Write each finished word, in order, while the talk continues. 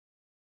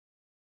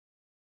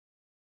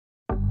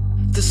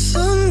The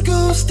sun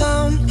goes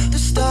down, the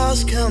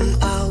stars come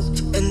out,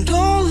 and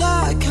all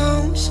that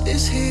counts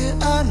is here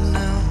and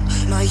now.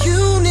 My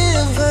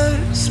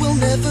universe will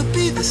never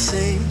be the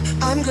same.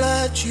 I'm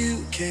glad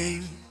you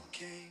came.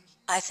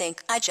 I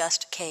think I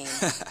just came.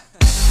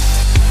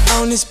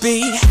 On this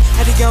beat,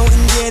 had to go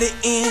and get it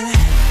in.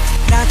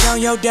 Knock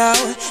on your door,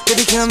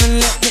 baby, come and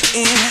let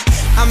me in.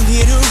 I'm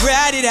here to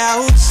ride it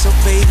out, so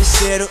baby,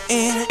 settle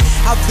in.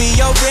 I'll be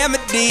your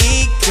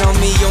remedy, call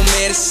me your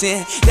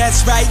medicine.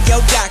 That's right,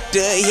 your doctor,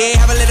 yeah,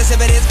 have a little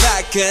sip of this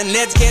vodka.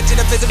 Let's get to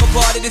the physical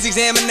part of this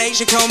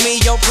examination, call me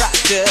your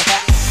proctor.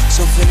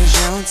 So finish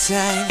on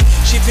time,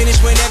 she finish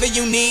whenever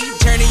you need.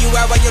 Turning you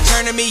out while you're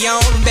turning me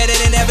on. Better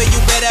than ever, you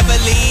better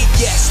believe.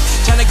 Yes,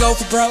 trying to go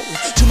for broke,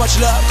 too much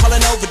love, call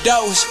an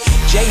overdose.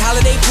 Jay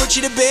Holiday put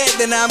you to bed,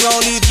 then I'm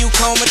gonna leave you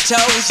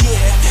comatose.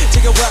 Yeah,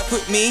 take a walk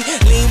with me,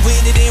 lean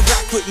with it and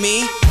rock with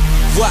me.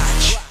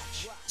 Watch,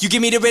 you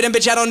give me the rhythm,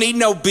 bitch, I don't need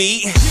no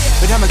beat.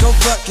 But I'ma go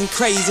fucking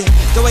crazy.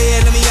 Go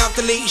ahead, let me off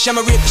the leash.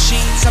 I'ma rip the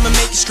sheets, I'ma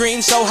make you scream.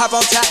 So hop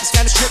on top, it's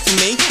kinda strip for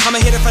me. I'ma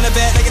hit it from the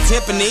back like a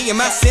Tiffany.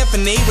 In my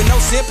symphony, with no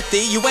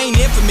sympathy, you ain't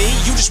in for me.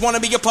 You just wanna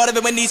be a part of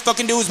it when these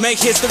fucking dudes make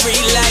history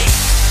like.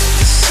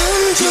 The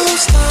sun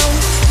goes down,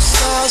 the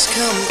stars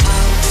come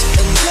out,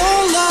 and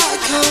all that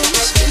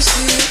counts is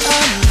here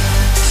and now.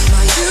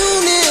 My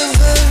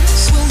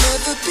universe will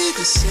never be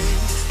the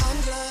same. I'm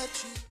glad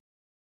you.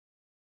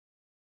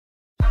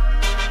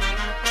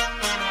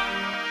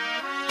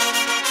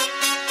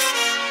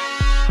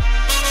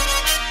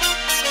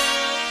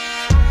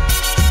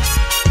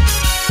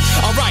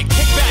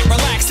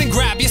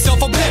 Grab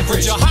yourself a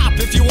beverage, or hop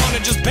if you wanna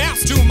just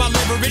bounce to my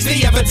leverage.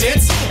 The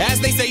evidence, as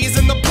they say, is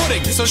in the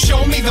pudding. So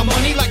show me the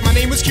money like my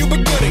name was Cuba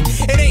Gooding.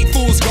 It ain't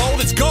fool's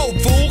gold, it's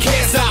gold, fool.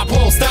 Can't stop,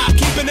 won't stop,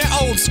 keeping it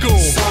old school.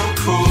 So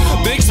cool.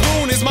 Big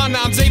Spoon is my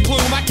nom de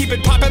plume. I keep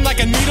it popping like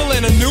a needle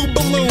in a new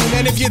balloon.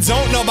 And if you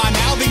don't know by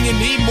now, then you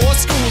need more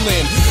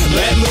schooling.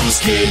 Let loose,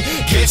 kid,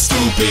 get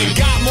stupid.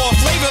 Got more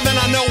flavor than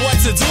I know what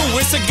to do.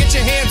 It's to get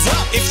your hands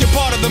up if you're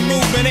part of the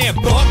movement. And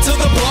bump to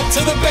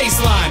the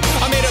baseline.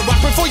 I made it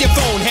rock before your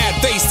phone had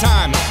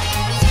FaceTime.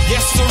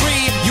 Yes,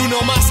 sirree, you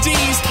know my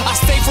steez. I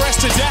stay fresh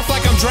to death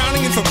like I'm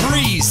drowning in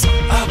Febreze.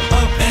 Up,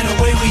 up, and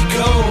away we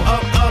go.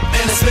 Up, up,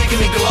 and it's making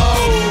me glow.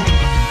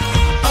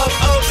 Up,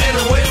 up, and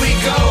away we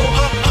go.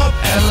 Up, up,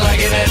 and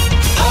liking it.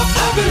 Up,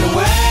 up, and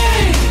away.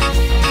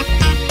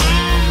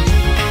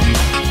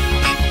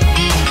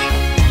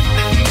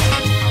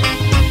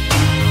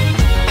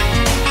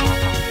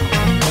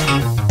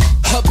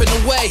 Up and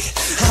away,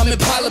 I'm in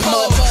pilot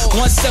mode.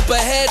 One step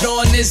ahead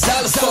on this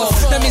xylophone.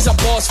 That means I'm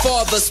boss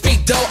father.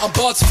 Speak though, I'm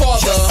boss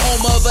father.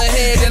 Home of a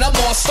head and I'm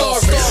all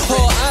starving.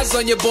 All eyes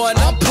on your boy and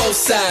I'm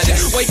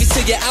post-sided. Wavy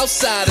to your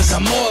outsiders,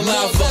 I'm more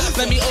lava.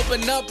 Let me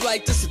open up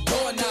like this a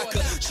door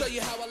knocker. Show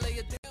you how I lay.